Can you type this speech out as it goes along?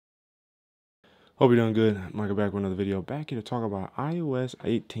Hope you're doing good. Micah back with another video. Back here to talk about iOS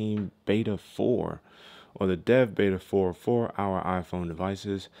 18 Beta 4, or the Dev Beta 4 for our iPhone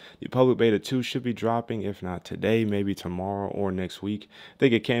devices. The public Beta 2 should be dropping, if not today, maybe tomorrow or next week. I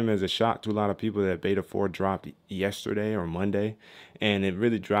think it came as a shock to a lot of people that Beta 4 dropped yesterday or Monday, and it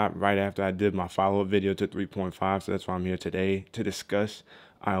really dropped right after I did my follow-up video to 3.5, so that's why I'm here today to discuss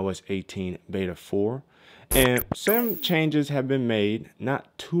iOS 18 Beta 4. And some changes have been made,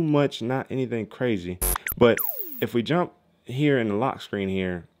 not too much, not anything crazy. But if we jump here in the lock screen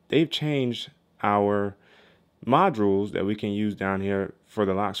here, they've changed our modules that we can use down here for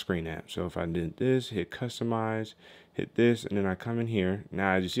the lock screen app. So if I did this, hit customize, hit this, and then I come in here.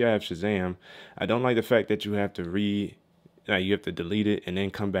 Now, as you see, I have Shazam. I don't like the fact that you have to you have to delete it and then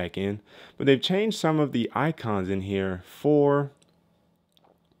come back in. But they've changed some of the icons in here for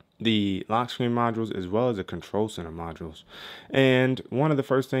the lock screen modules as well as the control center modules. And one of the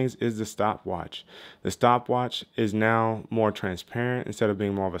first things is the stopwatch. The stopwatch is now more transparent instead of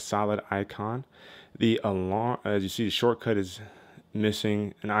being more of a solid icon. The alarm, as you see, the shortcut is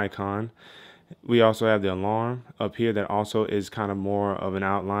missing an icon. We also have the alarm up here that also is kind of more of an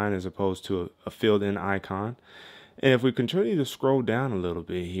outline as opposed to a filled-in icon. And if we continue to scroll down a little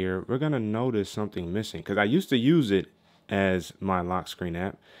bit here, we're going to notice something missing, because I used to use it as my lock screen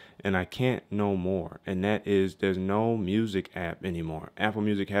app, and I can't no more, and that is there's no music app anymore. Apple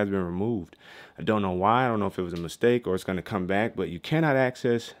Music has been removed. I don't know why. I don't know if it was a mistake or it's going to come back, but you cannot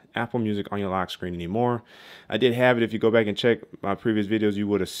access Apple Music on your lock screen anymore. I did have it. If you go back and check my previous videos, you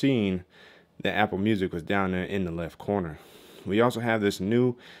would have seen that Apple Music was down there in the left corner. We also have this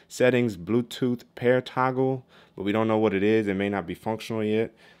new settings Bluetooth pair toggle, but we don't know what it is. It may not be functional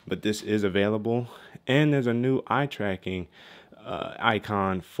yet, but this is available. And there's a new eye tracking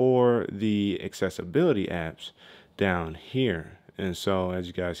icon for the accessibility apps down here. And so as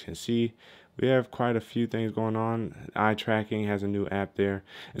you guys can see, we have quite a few things going on. Eye tracking has a new app there.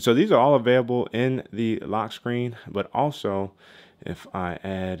 And so these are all available in the lock screen, but also if I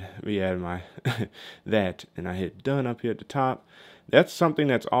re-add my that and I hit done up here at the top, that's something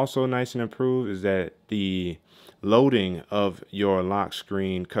that's also nice and improved, is that the loading of your lock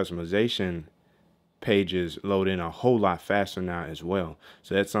screen customization pages load in a whole lot faster now as well.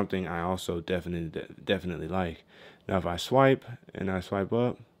 So that's something I also definitely like. Now if I swipe and I swipe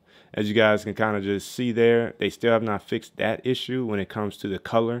up, as you guys can kind of just see there, they still have not fixed that issue when it comes to the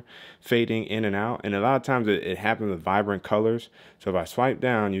color fading in and out. And a lot of times it happens with vibrant colors. So if I swipe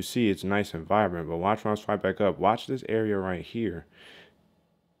down, you see it's nice and vibrant. But watch when I swipe back up. Watch this area right here.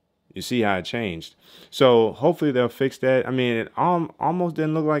 You see how it changed. So hopefully they'll fix that. I mean, it almost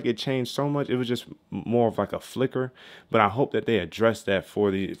didn't look like it changed so much. It was just more of like a flicker. But I hope that they address that for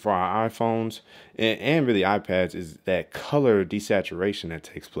our iPhones and really iPads, is that color desaturation that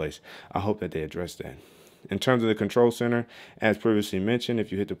takes place. I hope that they address that. In terms of the control center, as previously mentioned, if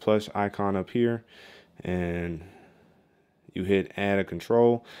you hit the plus icon up here and you hit add a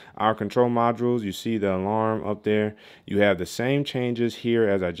control, our control modules, you see the alarm up there. You have the same changes here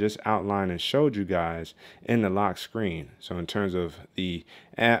as I just outlined and showed you guys in the lock screen. So in terms of the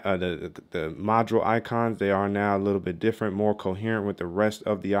module icons, they are now a little bit different, more coherent with the rest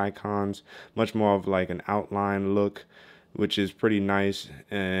of the icons, much more of like an outline look, which is pretty nice.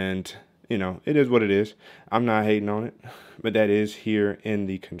 And you know, it is what it is. I'm not hating on it, but that is here in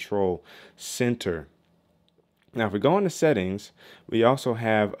the control center. Now, if we go into settings, we also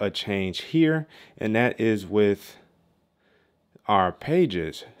have a change here, and that is with our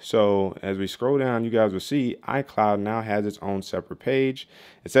pages. So as we scroll down, you guys will see iCloud now has its own separate page.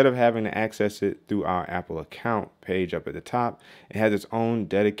 Instead of having to access it through our Apple account page up at the top, it has its own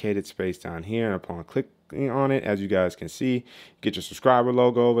dedicated space down here. And upon clicking on it, as you guys can see, get your subscriber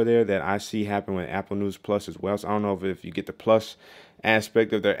logo over there that I see happen with Apple News Plus as well. So I don't know if you get the plus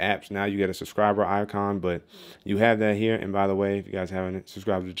aspect of their apps, now you get a subscriber icon, but you have that here. And by the way, if you guys haven't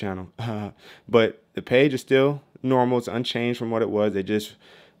subscribed to the channel, but the page is still normal. It's unchanged from what it was. They just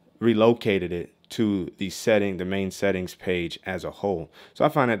relocated it to the main settings page as a whole. So I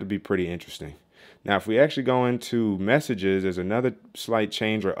find that to be pretty interesting. Now, if we actually go into messages, there's another slight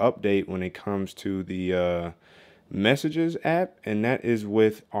change or update when it comes to the Messages app, and that is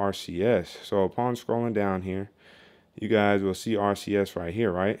with RCS. So upon scrolling down here, you guys will see RCS right here,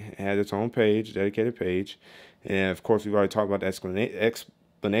 right? It has its own page, dedicated page. And of course, we've already talked about the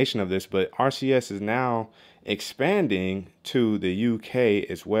explanation of this, but RCS is now expanding to the UK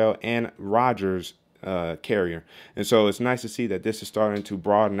as well, and Rogers carrier. And so it's nice to see that this is starting to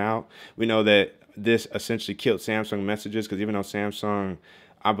broaden out. We know that this essentially killed Samsung Messages, because even though Samsung,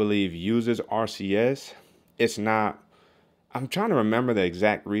 I believe, uses RCS, it's not I'm trying to remember the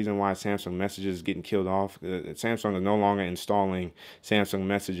exact reason why Samsung Messages is getting killed off. Samsung is no longer installing Samsung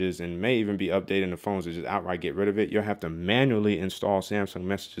Messages and may even be updating the phones to just outright get rid of it. You'll have to manually install Samsung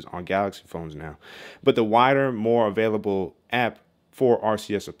Messages on Galaxy phones now. But the wider, more available app for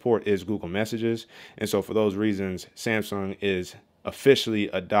RCS support is Google Messages. And so for those reasons, Samsung is officially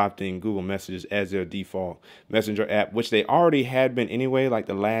adopting Google Messages as their default messenger app, which they already had been anyway, like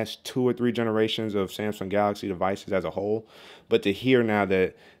the last 2 or 3 generations of Samsung Galaxy devices as a whole. But to hear now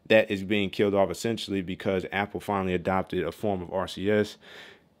that that is being killed off essentially because Apple finally adopted a form of RCS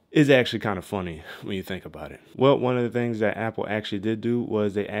is actually kind of funny when you think about it. Well, one of the things that Apple actually did do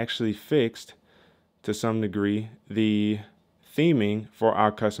was they actually fixed, to some degree, the theming for our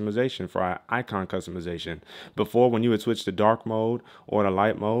customization, for our icon customization. Before, when you would switch to dark mode or the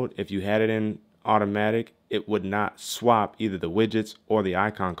light mode, if you had it in automatic, it would not swap either the widgets or the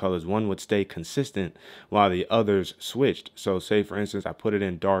icon colors. One would stay consistent while the others switched. So say for instance, I put it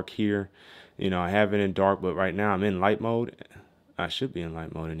in dark here, I have it in dark, but right now I'm in light mode. I should be in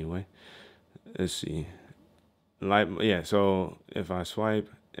light mode anyway. Let's see. Yeah, so if I swipe,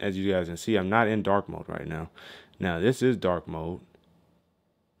 as you guys can see, I'm not in dark mode right now. Now this is dark mode.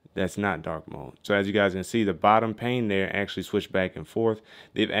 That's not dark mode. So as you guys can see, the bottom pane there actually switched back and forth.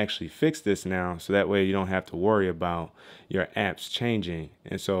 They've actually fixed this now, so that way you don't have to worry about your apps changing.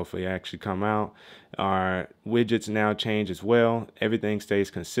 And so if we actually come out, our widgets now change as well. Everything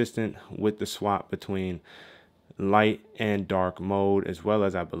stays consistent with the swap between light and dark mode, as well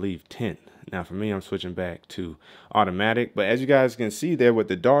as I believe tint. Now for me, I'm switching back to automatic, but as you guys can see there with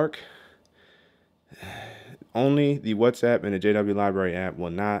the dark, only the WhatsApp and the JW Library app will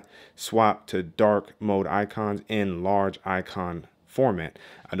not swap to dark mode icons in large icon format.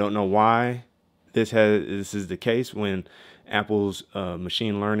 I don't know why this is the case when Apple's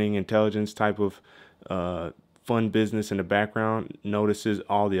machine learning intelligence type of fun business in the background notices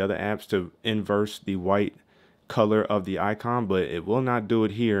all the other apps to inverse the white color of the icon, but it will not do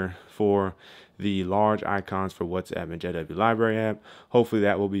it here for the large icons for WhatsApp and JW Library app. Hopefully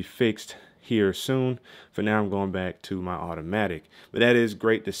that will be fixed here soon. For now, I'm going back to my automatic, but that is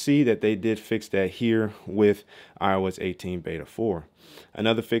great to see that they did fix that here with iOS 18 beta 4.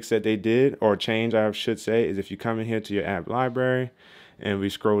 Another fix that they did, or change I should say, is if you come in here to your app library and we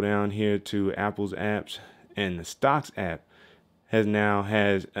scroll down here to Apple's apps, and the stocks app has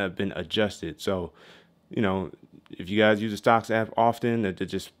been adjusted. So if you guys use the stocks app often to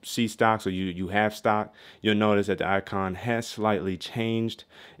just see stocks, or you have stock, you'll notice that the icon has slightly changed.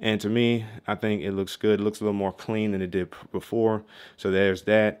 And to me, I think it looks good. It looks a little more clean than it did before. So there's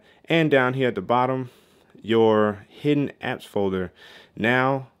that. And down here at the bottom, your hidden apps folder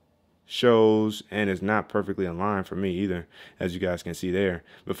now shows, and is not perfectly aligned for me either, as you guys can see there.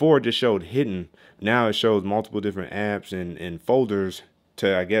 Before it just showed hidden. Now it shows multiple different apps and folders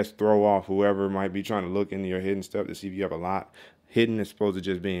to, I guess, throw off whoever might be trying to look into your hidden stuff to see if you have a lot hidden, as opposed to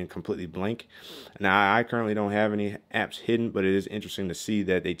just being completely blank. Now, I currently don't have any apps hidden, but it is interesting to see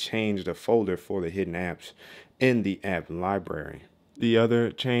that they changed the folder for the hidden apps in the app library. The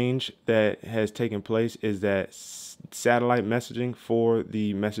other change that has taken place is that satellite messaging for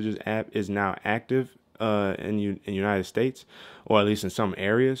the Messages app is now active in the United States, or at least in some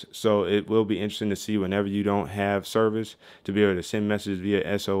areas. So it will be interesting to see whenever you don't have service to be able to send messages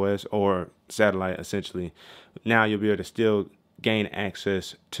via SOS or satellite. Essentially, now you'll be able to still gain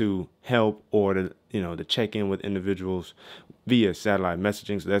access to help or to check in with individuals via satellite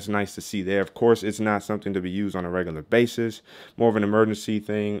messaging. So that's nice to see there. Of course, it's not something to be used on a regular basis, more of an emergency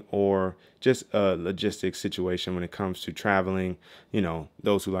thing or just a logistics situation when it comes to traveling.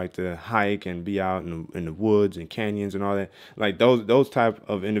 Those who like to hike and be out in the woods and canyons and all that, like those type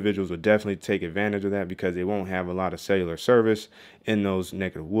of individuals will definitely take advantage of that, because they won't have a lot of cellular service in those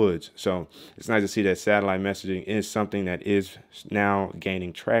neck of the woods. So it's nice to see that satellite messaging is something that is now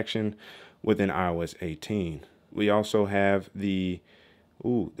gaining traction within iOS 18. We also have the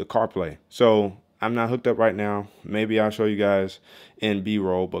CarPlay. So I'm not hooked up right now. Maybe I'll show you guys in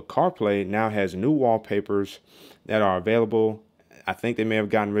B-roll, but CarPlay now has new wallpapers that are available. I think they may have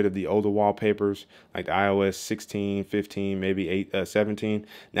gotten rid of the older wallpapers, like the iOS 16, 15, maybe 17.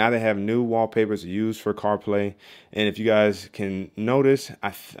 Now they have new wallpapers used for CarPlay. And if you guys can notice,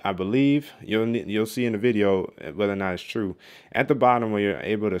 I believe you'll see in the video whether or not it's true. At the bottom, where you're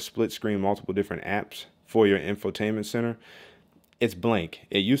able to split screen multiple different apps for your infotainment center, it's blank.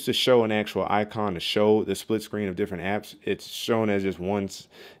 It used to show an actual icon to show the split screen of different apps. It's shown as just one,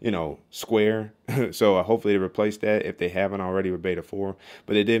 square. So hopefully they replace that if they haven't already with beta 4.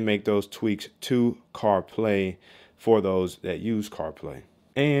 But they did make those tweaks to CarPlay for those that use CarPlay.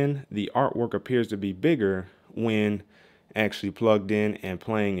 And the artwork appears to be bigger when actually plugged in and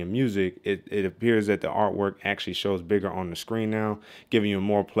playing in music, it appears that the artwork actually shows bigger on the screen now, giving you a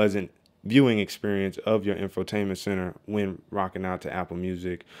more pleasant viewing experience of your infotainment center when rocking out to Apple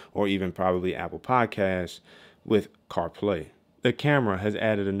Music or even probably Apple Podcasts with CarPlay. The camera has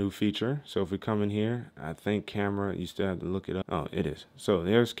added a new feature. So if we come in here, I think camera, you still have to look it up. Oh, it is. So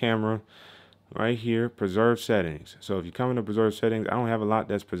there's camera right here, preserve settings. So if you come into preserve settings, I don't have a lot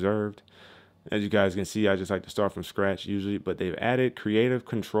that's preserved. As you guys can see, I just like to start from scratch usually, but they've added creative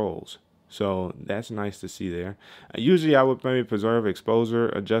controls. So that's nice to see there. Usually I would maybe preserve exposure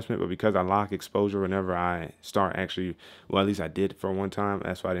adjustment, but because I lock exposure whenever I start actually, well, at least I did for one time.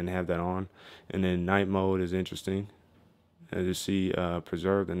 That's why I didn't have that on. And then night mode is interesting. As you see,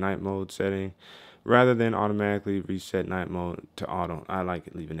 preserve the night mode setting rather than automatically reset night mode to auto. I like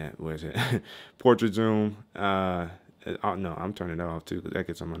it leaving that. Where is it? Portrait zoom. No, I'm turning that off too because that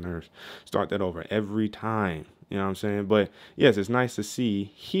gets on my nerves. Start that over every time. You know what I'm saying? But yes, it's nice to see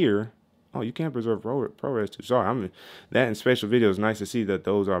here. Oh, you can't preserve ProRes too. Sorry, that in spatial video is nice to see that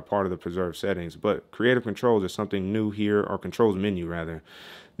those are part of the preserved settings. But creative controls is something new here, or controls menu rather.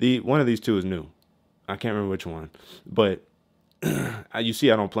 One of these two is new. I can't remember which one, but you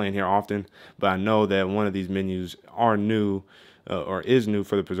see I don't play in here often, but I know that one of these menus are new or is new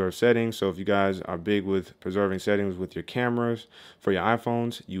for the preserved settings. So if you guys are big with preserving settings with your cameras for your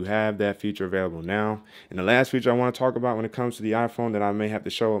iPhones, you have that feature available now. And the last feature I want to talk about when it comes to the iPhone that I may have to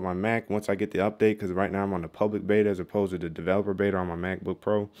show with my Mac once I get the update, because right now I'm on the public beta as opposed to the developer beta on my MacBook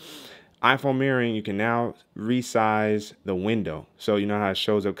Pro. iPhone mirroring, you can now resize the window. So you know how it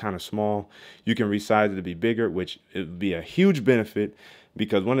shows up kind of small? You can resize it to be bigger, which it would be a huge benefit,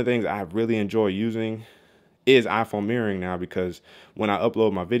 because one of the things I really enjoy using is iPhone mirroring now, because when I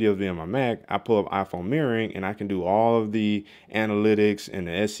upload my videos via my Mac, I pull up iPhone mirroring and I can do all of the analytics and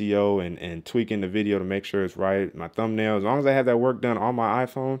the SEO and tweaking the video to make sure it's right. My thumbnails, as long as I have that work done on my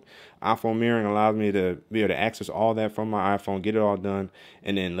iPhone, iPhone mirroring allows me to be able to access all that from my iPhone, get it all done,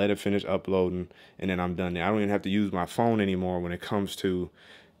 and then let it finish uploading, and then I'm done there. I don't even have to use my phone anymore when it comes to,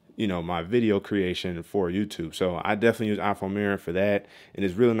 you know, my video creation for YouTube. So I definitely use iPhone mirroring for that. And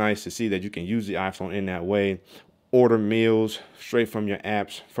it's really nice to see that you can use the iPhone in that way. Order meals straight from your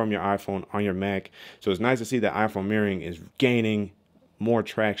apps, from your iPhone on your Mac. So it's nice to see that iPhone mirroring is gaining more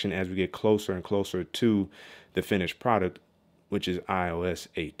traction as we get closer and closer to the finished product, which is iOS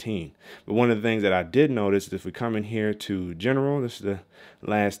 18. But one of the things that I did notice is if we come in here to general, this is the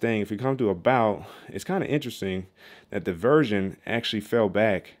last thing. If we come to about, it's kind of interesting that the version actually fell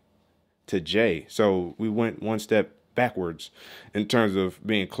back to J. So we went one step backwards in terms of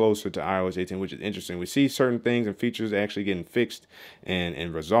being closer to iOS 18, which is interesting. We see certain things and features actually getting fixed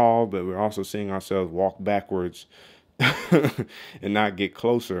and resolved, but we're also seeing ourselves walk backwards and not get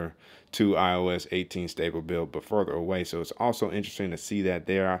closer to iOS 18 stable build, but further away. So it's also interesting to see that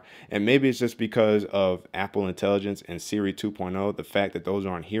there. And maybe it's just because of Apple Intelligence and Siri 2.0, the fact that those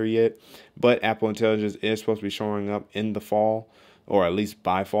aren't here yet. But Apple Intelligence is supposed to be showing up in the fall, or at least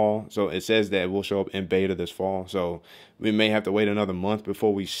by fall. So it says that it will show up in beta this fall. So we may have to wait another month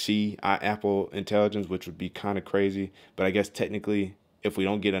before we see Apple Intelligence, which would be kind of crazy. But I guess technically, if we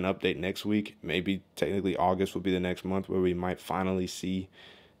don't get an update next week, maybe technically August will be the next month where we might finally see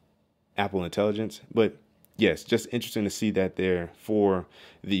Apple Intelligence. But yes, just interesting to see that there for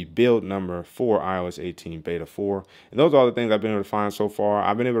the build number for iOS 18 beta 4. And those are all the things I've been able to find so far.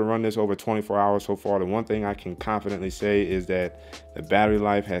 I've been able to run this over 24 hours so far. The one thing I can confidently say is that the battery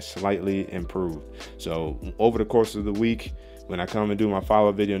life has slightly improved. So over the course of the week, when I come and do my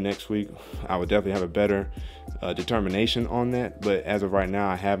follow-up video next week, I would definitely have a better determination on that. But as of right now,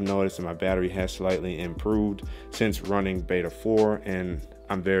 I have noticed that my battery has slightly improved since running beta 4, and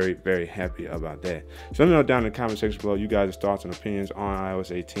I'm very, very happy about that. So let me know down in the comment section below you guys' thoughts and opinions on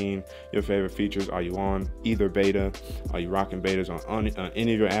iOS 18, your favorite features. Are you on either beta? Are you rocking betas on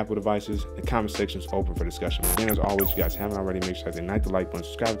any of your Apple devices? The comment section is open for discussion. Again, as always, if you guys haven't already, make sure to ignite the like button,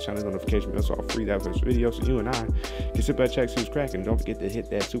 subscribe to the channel, notification bells, all free that for this video, so you and I can sit back, check, see who's cracking. Don't forget to hit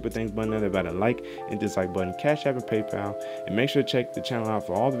that super thanks button there by the like and dislike button, Cash App and PayPal, and make sure to check the channel out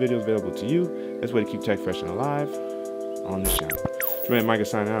for all the videos available to you. That's way to keep tech fresh and alive on this channel. It's man Micah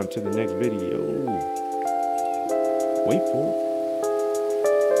signing out until the next video. Wait for it.